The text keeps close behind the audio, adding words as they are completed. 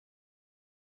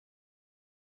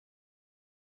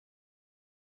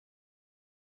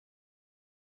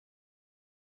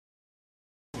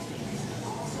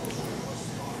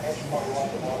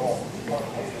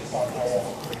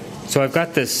So I've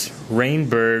got this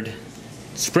RainBird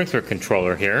sprinkler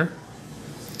controller here,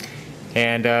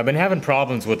 and I've been having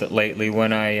problems with it lately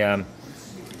when I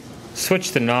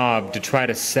switch the knob to try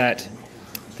to set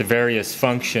the various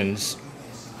functions.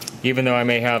 Even though I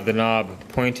may have the knob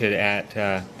pointed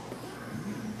at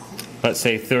let's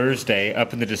say Thursday,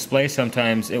 up in the display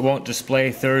sometimes it won't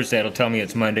display Thursday. It'll tell me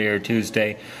it's Monday or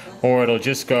Tuesday, or it'll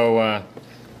just go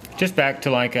just back to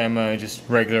like I'm just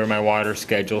regular my water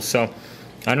schedule. So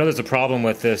I know there's a problem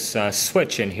with this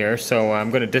switch in here, so I'm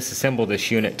going to disassemble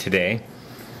this unit today,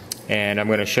 and I'm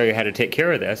going to show you how to take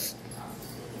care of this.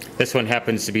 This one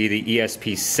happens to be the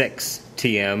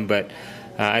ESP-6TM, but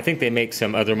I think they make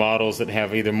some other models that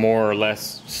have either more or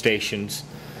less stations.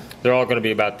 They're all going to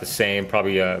be about the same,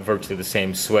 probably virtually the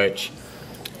same switch.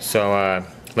 So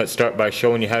let's start by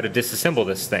showing you how to disassemble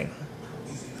this thing.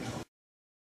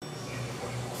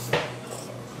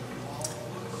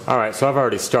 Alright, so I've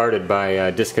already started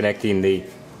by disconnecting the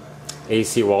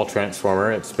AC wall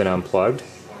transformer. It's been unplugged.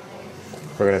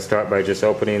 We're going to start by just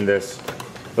opening this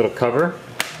little cover.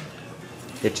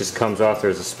 It just comes off.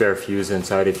 There's a spare fuse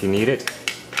inside if you need it.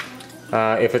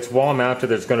 If it's wall mounted,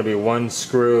 there's going to be one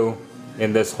screw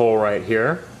in this hole right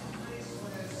here,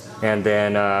 and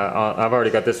then I've already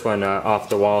got this one off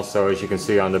the wall, so as you can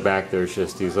see on the back there's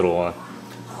just these little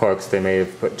hooks. They may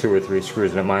have put 2 or 3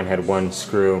 screws in it. Mine had one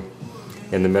screw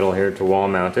in the middle here to wall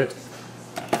mount it.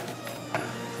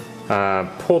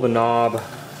 Pull the knob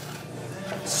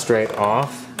straight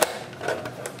off.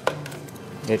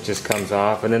 It just comes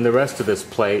off, and then the rest of this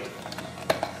plate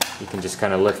you can just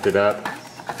kind of lift it up.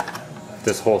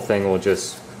 This whole thing will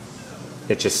just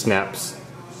snaps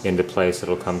into place.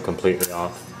 It'll come completely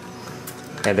off.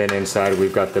 And then inside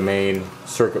we've got the main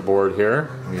circuit board here.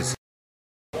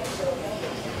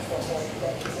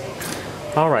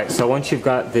 Alright, so once you've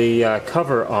got the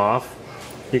cover off,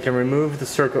 you can remove the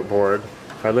circuit board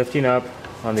by lifting up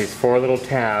on these 4 little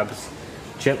tabs,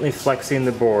 gently flexing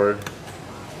the board.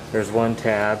 There's one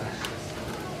tab,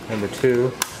 number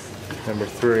 2, number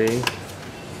 3,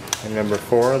 and number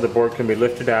 4. The board can be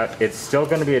lifted out. It's still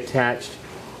going to be attached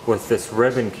with this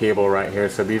ribbon cable right here,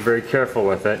 so be very careful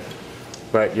with it,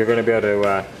 but you're going to be able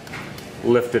to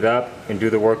lift it up and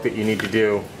do the work that you need to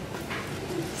do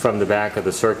from the back of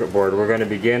the circuit board. We're going to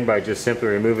begin by just simply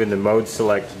removing the mode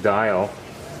select dial.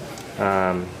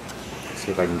 Let's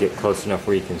see if I can get close enough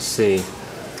where you can see,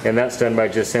 and that's done by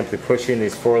just simply pushing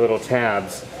these 4 little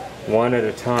tabs one at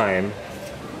a time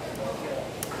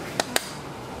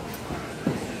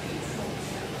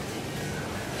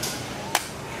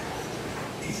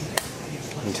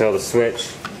until the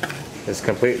switch is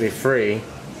completely free,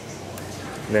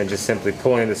 and then just simply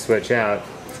pulling the switch out.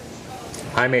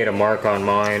 I made a mark on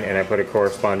mine and I put a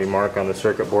corresponding mark on the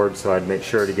circuit board so I'd make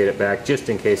sure to get it back just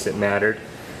in case it mattered.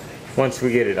 Once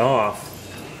we get it off,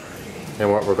 and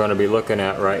what we're going to be looking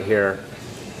at right here,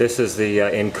 this is the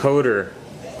encoder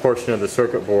portion of the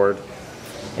circuit board,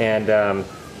 and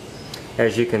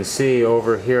as you can see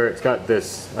over here it's got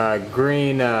this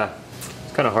green,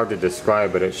 it's kind of hard to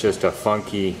describe, but it's just a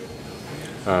funky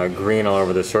green all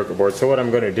over the circuit board. So what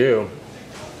I'm going to do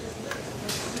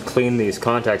to clean these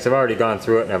contacts, I've already gone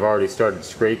through it and I've already started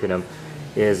scraping them,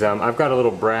 is I've got a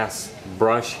little brass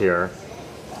brush here,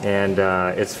 and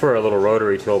it's for a little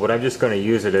rotary tool, but I'm just going to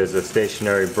use it as a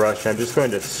stationary brush. I'm just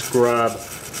going to scrub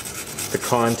the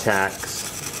contacts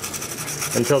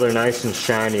until they're nice and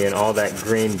shiny and all that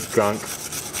green gunk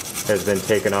has been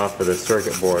taken off of the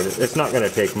circuit board. It's not going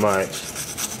to take much.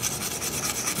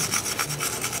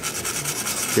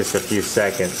 Just a few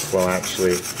seconds will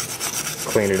actually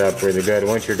clean it up really good.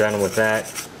 Once you're done with that,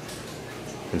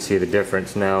 you can see the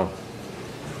difference now,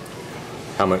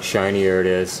 how much shinier it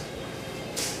is.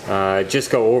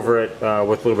 Just go over it with a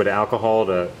little bit of alcohol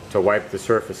to wipe the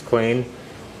surface clean.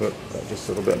 Just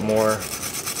a little bit more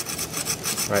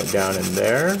right down in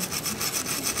there.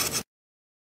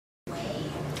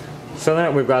 So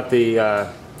now we've got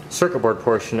the circuit board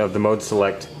portion of the mode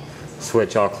select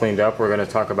switch all cleaned up. We're going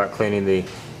to talk about cleaning the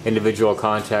individual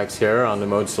contacts here on the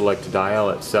mode select dial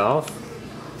itself.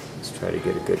 Let's try to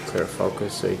get a good clear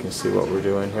focus so you can see what we're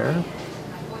doing here.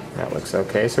 That looks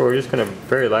okay. So we're just going to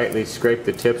very lightly scrape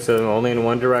the tips of them only in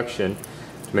one direction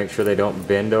to make sure they don't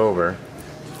bend over.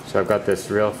 So I've got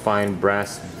this real fine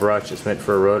brass brush. It's meant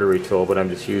for a rotary tool, but I'm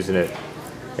just using it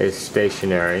as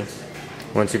stationary.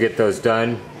 Once you get those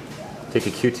done, take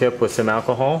a Q-tip with some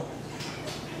alcohol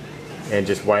and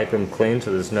just wipe them clean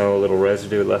so there's no little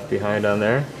residue left behind on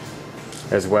there.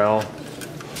 As well,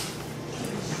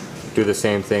 do the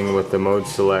same thing with the mode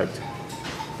select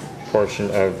portion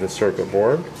of the circuit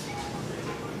board.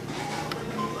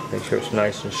 Make sure it's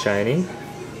nice and shiny.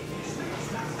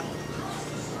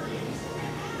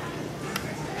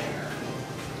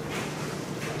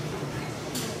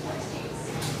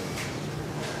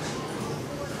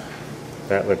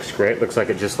 That looks great. Looks like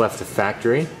it just left the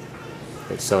factory.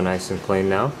 It's so nice and clean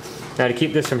now. Now, to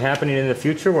keep this from happening in the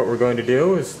future, what we're going to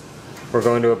do is we're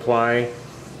going to apply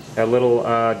a little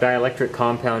dielectric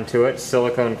compound to it,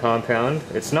 silicone compound.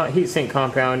 It's not heatsink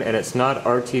compound and it's not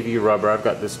RTV rubber. I've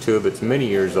got this tube, it's many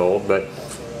years old, but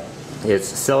it's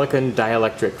silicone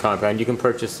dielectric compound. You can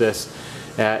purchase this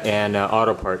at an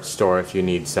auto parts store if you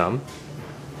need some.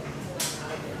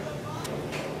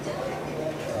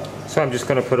 So I'm just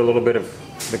going to put a little bit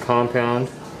of the compound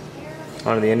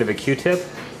onto the end of a Q-tip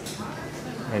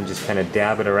and just kind of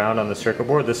dab it around on the circuit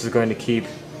board. This is going to keep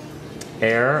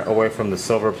air away from the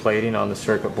silver plating on the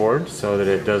circuit board so that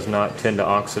it does not tend to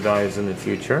oxidize in the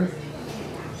future.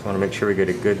 Just want to make sure we get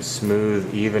a good,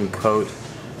 smooth, even coat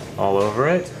all over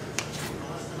it.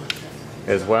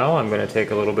 As well, I'm going to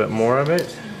take a little bit more of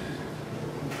it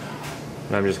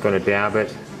and I'm just going to dab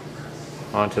it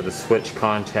onto the switch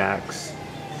contacts.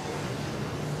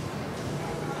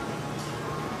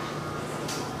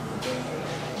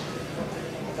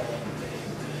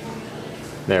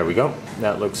 There we go.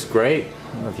 That looks great.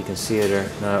 I don't know if you can see it or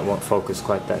no, it won't focus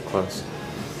quite that close.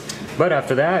 But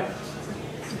after that,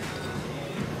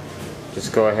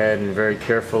 just go ahead and very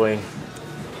carefully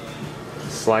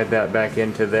slide that back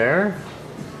into there.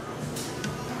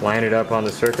 Line it up on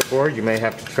the circuit board. You may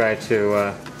have to try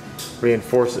to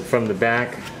reinforce it from the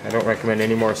back. I don't recommend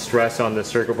any more stress on the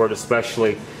circuit board,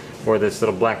 especially where this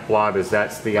little black blob is.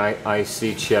 That's the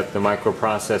IC chip, the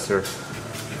microprocessor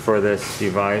for this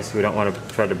device. We don't want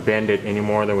to try to bend it any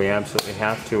more than we absolutely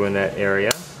have to in that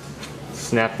area.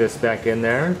 Snap this back in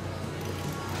there.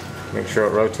 Make sure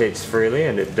it rotates freely,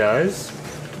 and it does.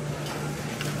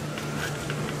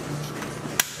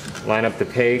 Line up the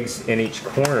pegs in each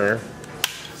corner.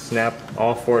 Snap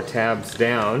all 4 tabs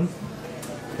down.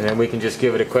 And then we can just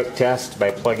give it a quick test by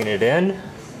plugging it in.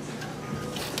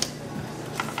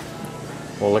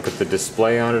 We'll look at the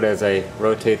display on it as I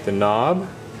rotate the knob.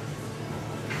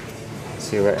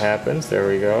 See what happens. There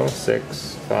we go.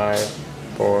 6, 5,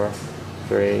 4,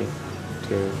 3,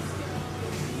 2.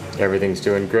 Everything's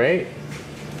doing great.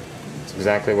 It's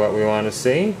exactly what we want to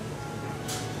see.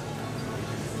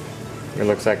 It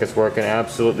looks like it's working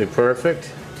absolutely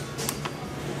perfect.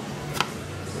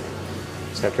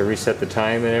 Just have to reset the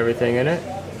time and everything in it.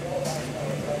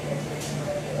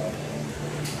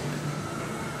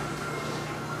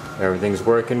 Everything's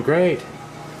working great.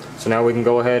 So now we can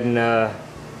go ahead and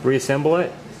reassemble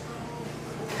it,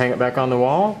 hang it back on the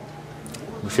wall.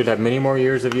 We should have many more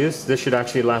years of use. This should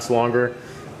actually last longer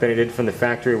than it did from the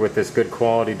factory with this good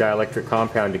quality dielectric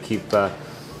compound to keep the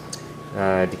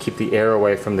air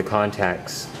away from the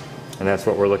contacts. And that's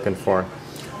what we're looking for.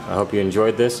 I hope you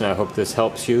enjoyed this, and I hope this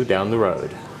helps you down the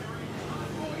road.